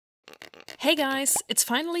Hey guys, it's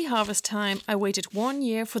finally harvest time. I waited 1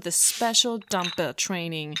 year for this special dumbbell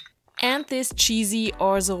training. And this cheesy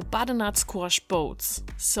ORZO butternut squash boats.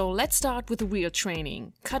 So let's start with the real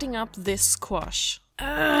training, cutting up this squash.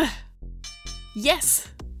 Yes!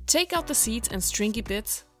 Take out the seeds and stringy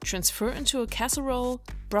bits, transfer into a casserole,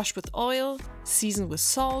 brush with oil, season with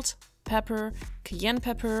salt, pepper, cayenne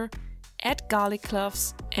pepper, add garlic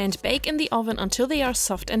cloves and bake in the oven until they are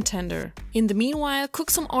soft and tender. In the meanwhile,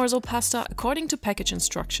 cook some orzo pasta according to package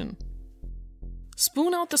instruction.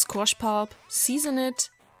 Spoon out the squash pulp, season it,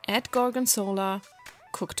 add gorgonzola,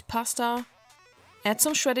 cooked pasta, add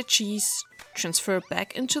some shredded cheese, transfer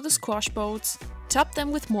back into the squash boats, top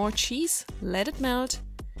them with more cheese, let it melt,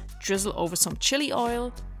 drizzle over some chili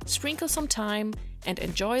oil, sprinkle some thyme and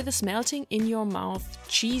enjoy this melting in your mouth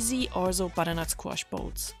cheesy orzo butternut squash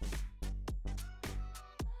boats.